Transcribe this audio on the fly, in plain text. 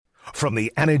From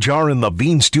the Anajar and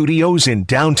Levine Studios in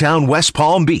downtown West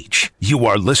Palm Beach, you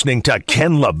are listening to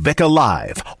Ken LaVicka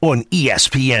Live on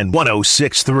ESPN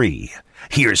 106.3.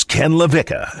 Here's Ken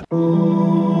LaVicka.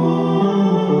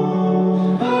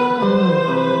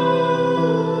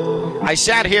 I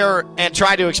sat here and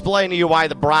tried to explain to you why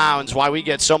we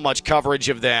get so much coverage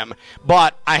of them,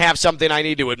 but I have something I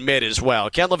need to admit as well.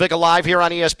 Ken LaVicka Live here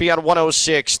on ESPN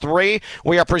 106.3.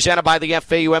 We are presented by the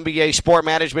FAU MBA Sport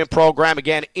Management Program.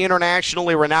 Again,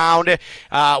 internationally renowned,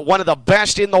 one of the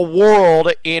best in the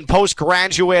world in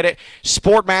postgraduate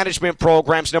sport management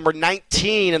programs, number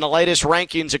 19 in the latest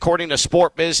rankings according to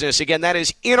Sport Business. Again, that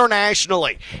is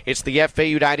internationally. It's the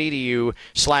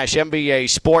FAU.edu/MBA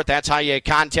Sport. That's how you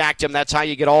contact them. That's how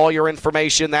you get all your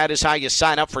information. That is how you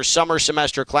sign up for summer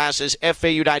semester classes.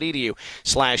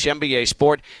 FAU.edu/MBA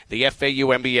Sport, the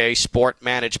FAU MBA Sport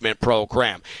Management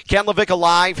Program. Ken LaVicka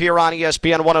Live here on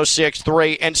ESPN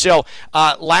 106.3. And so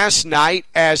last night,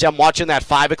 as I'm watching that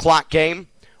 5 o'clock game,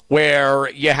 where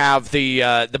you have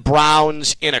the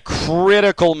Browns in a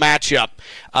critical matchup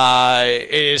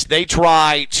as they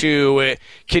try to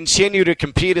continue to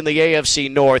compete in the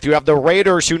AFC North. You have the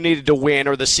Raiders who needed to win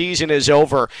or the season is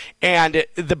over, and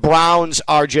the Browns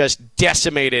are just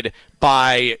decimated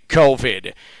by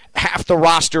COVID. Half the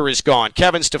roster is gone.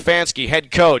 Kevin Stefanski,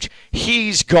 head coach,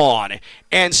 he's gone.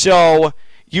 And so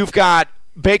you've got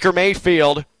Baker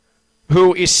Mayfield,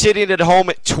 who is sitting at home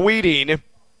tweeting,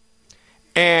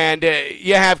 and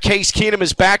you have Case Keenum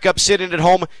as backup sitting at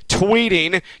home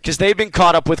tweeting because they've been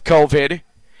caught up with COVID.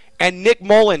 And Nick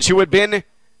Mullins, who had been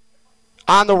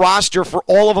on the roster for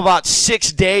all of about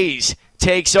 6 days,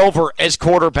 takes over as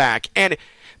quarterback. And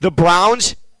the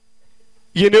Browns,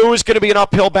 you knew it was going to be an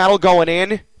uphill battle going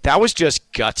in. That was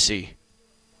just gutsy.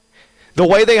 The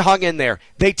way they hung in there,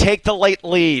 they take the late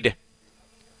lead,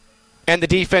 and the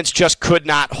defense just could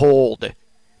not hold.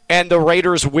 And the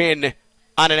Raiders win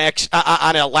on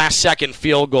a last-second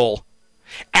field goal.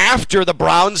 After the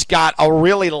Browns got a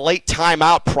really late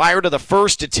timeout prior to the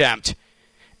first attempt,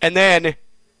 and then,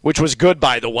 which was good,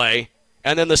 by the way,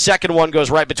 and then the second one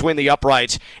goes right between the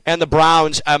uprights, and the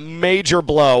Browns, a major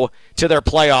blow to their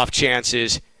playoff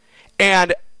chances.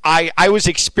 And I was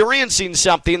experiencing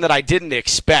something that I didn't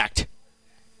expect.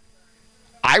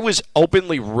 I was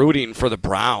openly rooting for the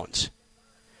Browns.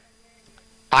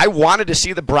 I wanted to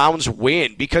see the Browns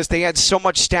win because they had so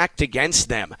much stacked against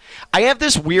them. I have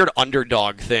this weird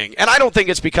underdog thing, and I don't think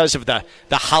it's because of the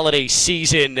holiday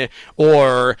season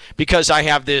or because I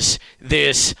have this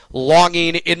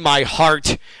longing in my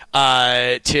heart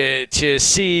to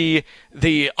see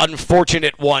the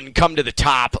unfortunate one come to the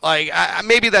top.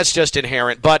 Maybe that's just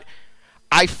inherent, but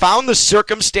I found the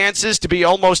circumstances to be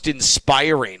almost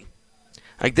inspiring.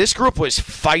 This group was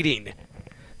fighting.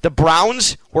 The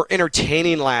Browns were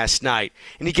entertaining last night,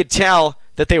 and you could tell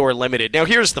that they were limited. Now,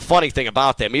 here's the funny thing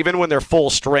about them. Even when they're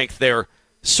full strength, they're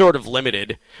sort of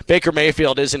limited. Baker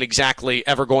Mayfield isn't exactly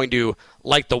ever going to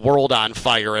light the world on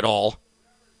fire at all.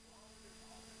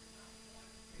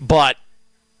 But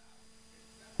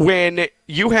when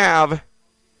you have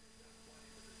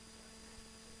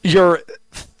your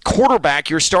quarterback,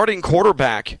 your starting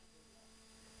quarterback,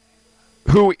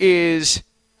 who is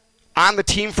on the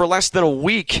team for less than a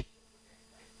week,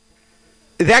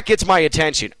 that gets my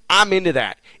attention. I'm into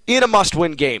that. In a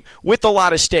must-win game, with a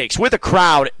lot of stakes, with a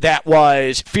crowd that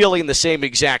was feeling the same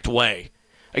exact way.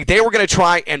 They were going to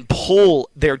try and pull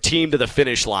their team to the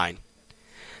finish line.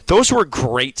 Those were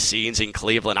great scenes in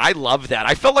Cleveland. I loved that.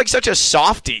 I felt like such a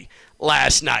softie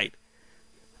last night.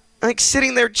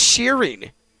 Sitting there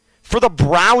cheering for the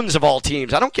Browns of all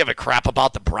teams. I don't give a crap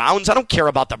about the Browns. I don't care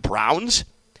about the Browns.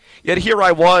 Yet here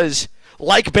I was,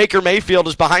 like Baker Mayfield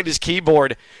is behind his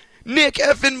keyboard, Nick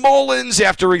effing Mullins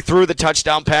after he threw the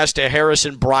touchdown pass to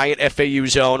Harrison Bryant, FAU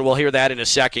zone. We'll hear that in a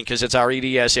second because it's our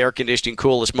EDS air conditioning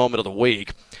coolest moment of the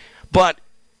week. But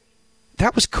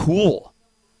that was cool.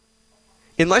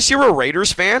 Unless you're a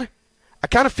Raiders fan, I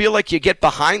kind of feel like you get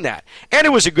behind that. And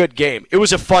it was a good game. It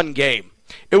was a fun game.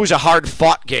 It was a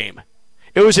hard-fought game.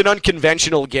 It was an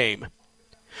unconventional game.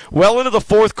 Well into the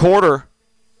fourth quarter,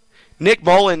 Nick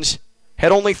Mullins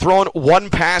had only thrown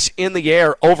one pass in the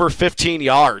air over 15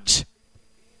 yards.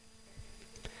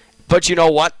 But you know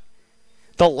what?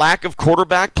 The lack of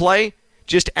quarterback play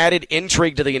just added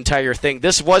intrigue to the entire thing.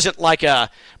 This wasn't like a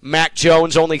Mac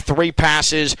Jones, only 3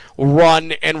 passes,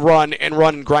 run and run and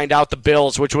run and grind out the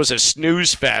Bills, which was a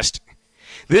snooze fest.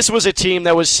 This was a team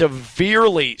that was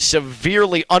severely,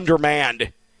 severely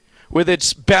undermanned with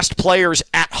its best players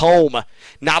at home,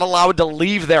 not allowed to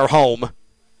leave their home.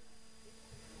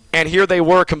 And here they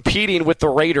were competing with the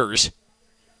Raiders.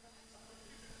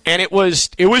 And it was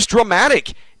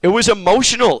dramatic. It was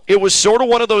emotional. It was sort of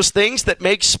one of those things that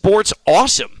makes sports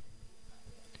awesome.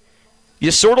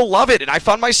 You sort of love it, and I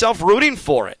found myself rooting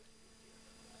for it.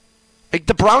 Like,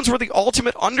 the Browns were the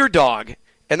ultimate underdog,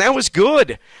 and that was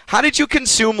good. How did you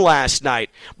consume last night?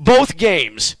 Both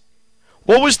games.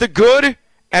 What was the good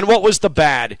and what was the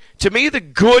bad? To me, the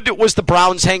good was the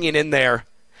Browns hanging in there.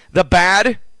 The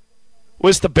bad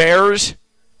was the Bears,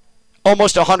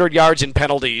 almost 100 yards in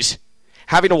penalties,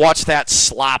 having to watch that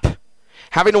slop,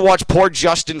 having to watch poor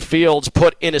Justin Fields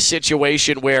put in a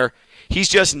situation where he's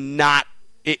just not,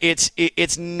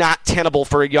 it's not tenable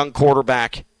for a young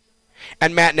quarterback.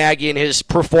 And Matt Nagy and his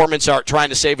performance art trying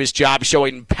to save his job,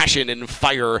 showing passion and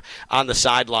fire on the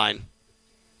sideline.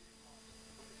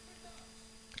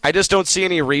 I just don't see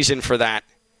any reason for that.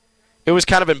 It was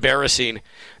kind of embarrassing.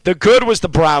 The good was the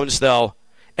Browns, though.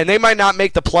 And they might not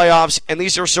make the playoffs, and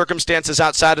these are circumstances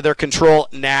outside of their control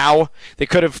now. They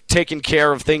could have taken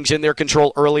care of things in their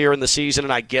control earlier in the season,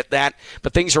 and I get that.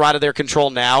 But things are out of their control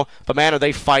now. But, man, are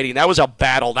they fighting. That was a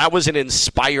battle. That was an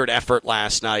inspired effort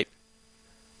last night.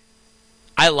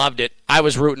 I loved it. I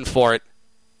was rooting for it.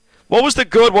 What was the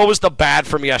good? What was the bad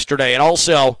from yesterday? And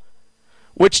also,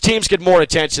 which teams get more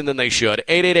attention than they should?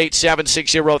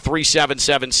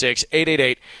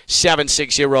 888-760-3776,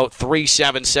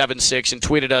 888-760-3776, and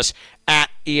tweeted us at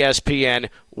ESPN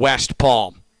West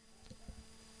Palm.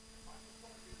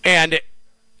 And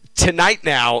tonight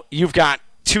now, you've got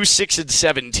 2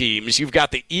 6-7 teams. You've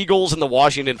got the Eagles and the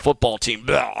Washington football team.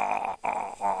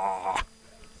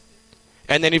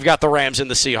 And then you've got the Rams and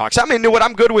the Seahawks. I'm into it.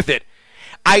 I'm good with it.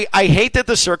 I hate that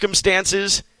the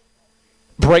circumstances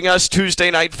bring us Tuesday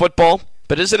night football,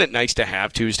 but isn't it nice to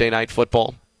have Tuesday night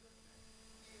football?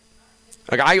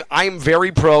 Like, I'm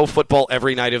very pro football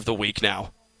every night of the week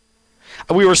now.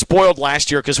 We were spoiled last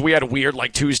year because we had weird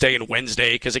like Tuesday and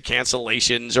Wednesday because of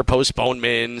cancellations or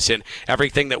postponements and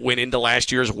everything that went into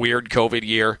last year's weird COVID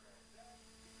year.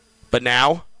 But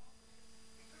now,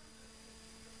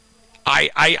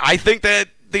 I think that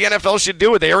the NFL should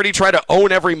do it. They already try to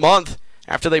own every month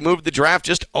after they moved the draft.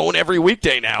 Just own every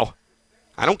weekday now.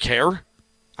 I don't care.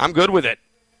 I'm good with it.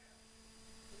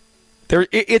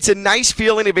 It's a nice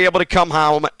feeling to be able to come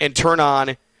home and turn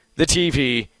on the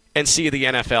TV and see the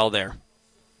NFL there.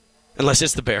 Unless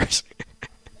it's the Bears.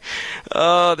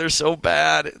 Oh, they're so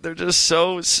bad. They're just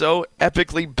so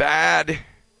epically bad.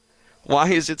 Why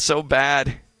is it so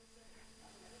bad?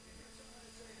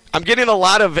 I'm getting a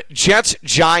lot of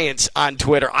Jets-Giants on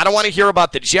Twitter. I don't want to hear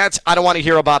about the Jets. I don't want to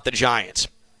hear about the Giants.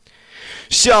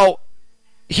 So,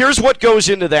 here's what goes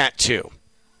into that, too.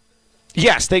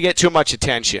 Yes, they get too much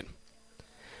attention.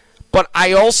 But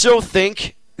I also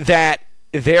think that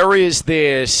there is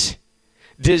this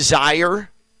desire,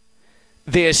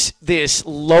 this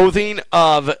loathing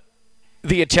of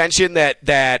the attention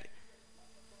that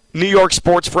New York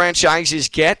sports franchises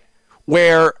get,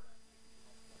 where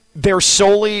they're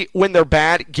solely, when they're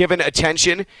bad, given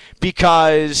attention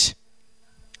because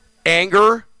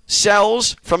anger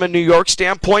sells from a New York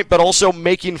standpoint, but also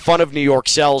making fun of New York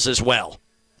sells as well.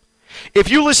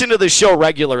 If you listen to the show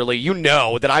regularly, you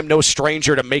know that I'm no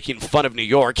stranger to making fun of New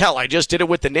York. Hell, I just did it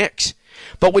with the Knicks.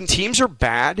 But when teams are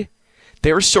bad,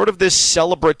 there's sort of this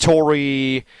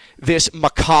celebratory, this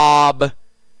macabre,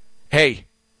 hey,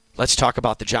 let's talk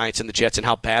about the Giants and the Jets and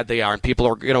how bad they are, and people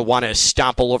are going to want to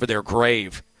stomp all over their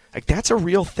grave. Like, that's a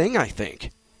real thing, I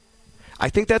think. I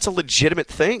think that's a legitimate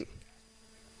thing.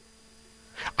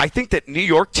 I think that New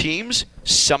York teams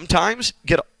sometimes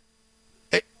get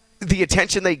the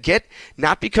attention they get,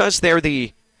 not because they're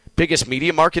the biggest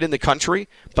media market in the country,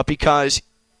 but because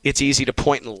it's easy to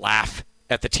point and laugh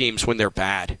at the teams when they're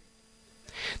bad.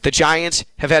 The Giants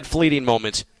have had fleeting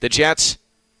moments. The Jets,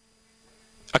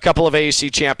 a couple of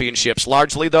AFC championships.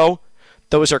 Largely, though,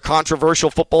 those are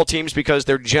controversial football teams because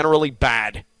they're generally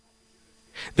bad.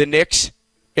 The Knicks,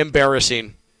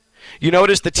 embarrassing. You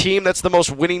notice the team that's the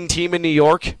most winning team in New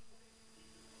York?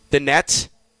 The Nets?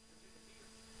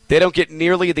 They don't get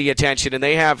nearly the attention, and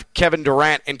they have Kevin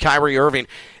Durant and Kyrie Irving.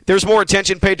 There's more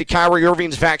attention paid to Kyrie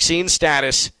Irving's vaccine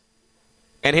status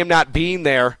and him not being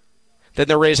there than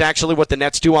there is actually what the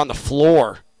Nets do on the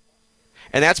floor.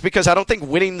 And that's because I don't think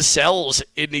winning sells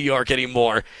in New York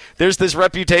anymore. There's this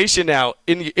reputation now.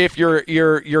 If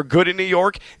you're good in New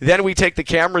York, then we take the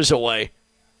cameras away.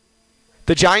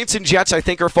 The Giants and Jets, I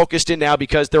think, are focused in now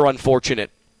because they're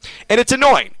unfortunate. And it's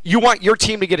annoying. You want your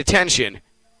team to get attention.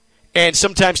 And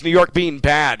sometimes New York being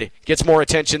bad gets more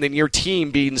attention than your team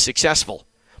being successful.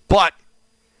 But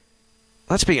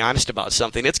let's be honest about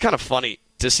something. It's kind of funny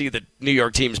to see the New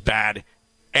York teams bad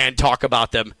and talk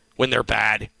about them when they're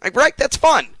bad. Like, right, that's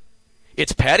fun.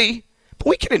 It's petty, but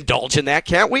we can indulge in that,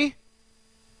 can't we?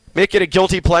 Make it a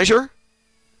guilty pleasure?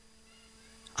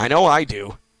 I know I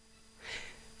do.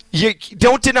 You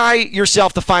don't deny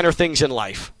yourself the finer things in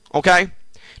life, okay?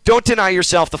 Don't deny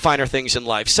yourself the finer things in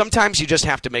life. Sometimes you just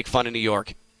have to make fun of New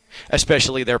York,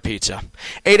 especially their pizza.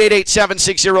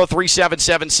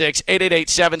 888-760-3776,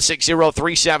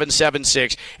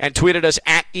 888-760-3776, and tweet at us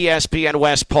at ESPN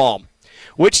West Palm.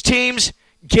 Which teams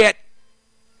get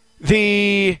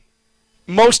the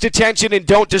most attention and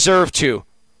don't deserve to?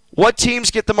 What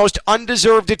teams get the most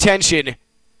undeserved attention,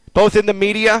 both in the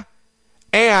media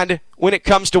and when it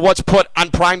comes to what's put on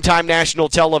primetime national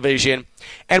television?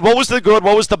 And what was the good,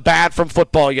 what was the bad from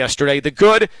football yesterday? The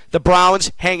good, the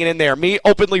Browns hanging in there. Me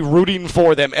openly rooting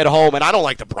for them at home, and I don't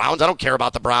like the Browns. I don't care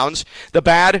about the Browns. The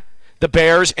bad, the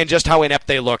Bears, and just how inept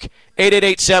they look.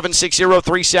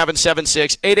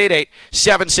 888-760-3776,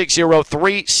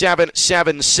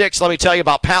 888-760-3776. Let me tell you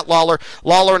about Pat Lawler,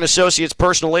 Lawler & Associates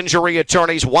personal injury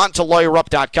attorneys.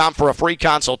 WantToLawyerUp.com for a free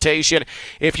consultation.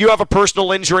 If you have a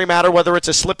personal injury matter, whether it's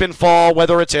a slip and fall,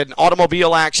 whether it's an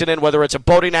automobile accident, whether it's a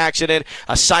boating accident,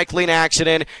 a cycling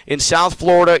accident in South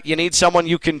Florida, you need someone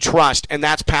you can trust, and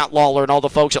that's Pat Lawler and all the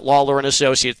folks at Lawler &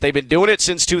 Associates. They've been doing it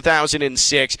since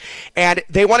 2006, and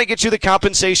they want to get you the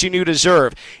compensation you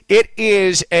deserve. It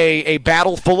is a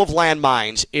battle full of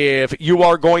landmines if you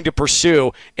are going to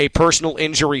pursue a personal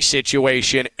injury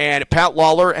situation, and Pat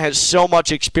Lawler has so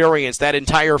much experience, that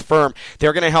entire firm.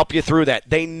 They're going to help you through that.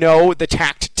 They know the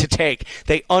tact to take.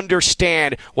 They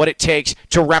understand what it takes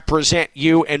to represent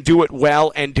you and do it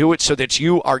well and do it so that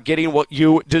you are getting what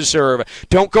you deserve.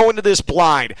 Don't go into this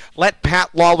blind. Let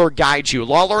Pat Lawler guide you.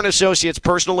 Lawler & Associates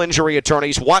personal injury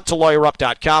attorneys.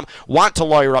 WantToLawyerUp.com,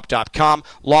 WantToLawyerUp.com,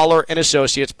 Lawler &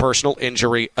 Associates personal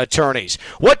injury attorneys.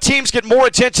 What teams get more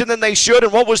attention than they should,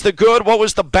 and what was the good, what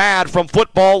was the bad from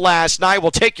football last night? We'll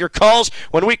take your calls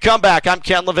when we come back. I'm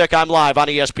Ken Levick. I'm live on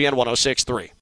ESPN 106.3.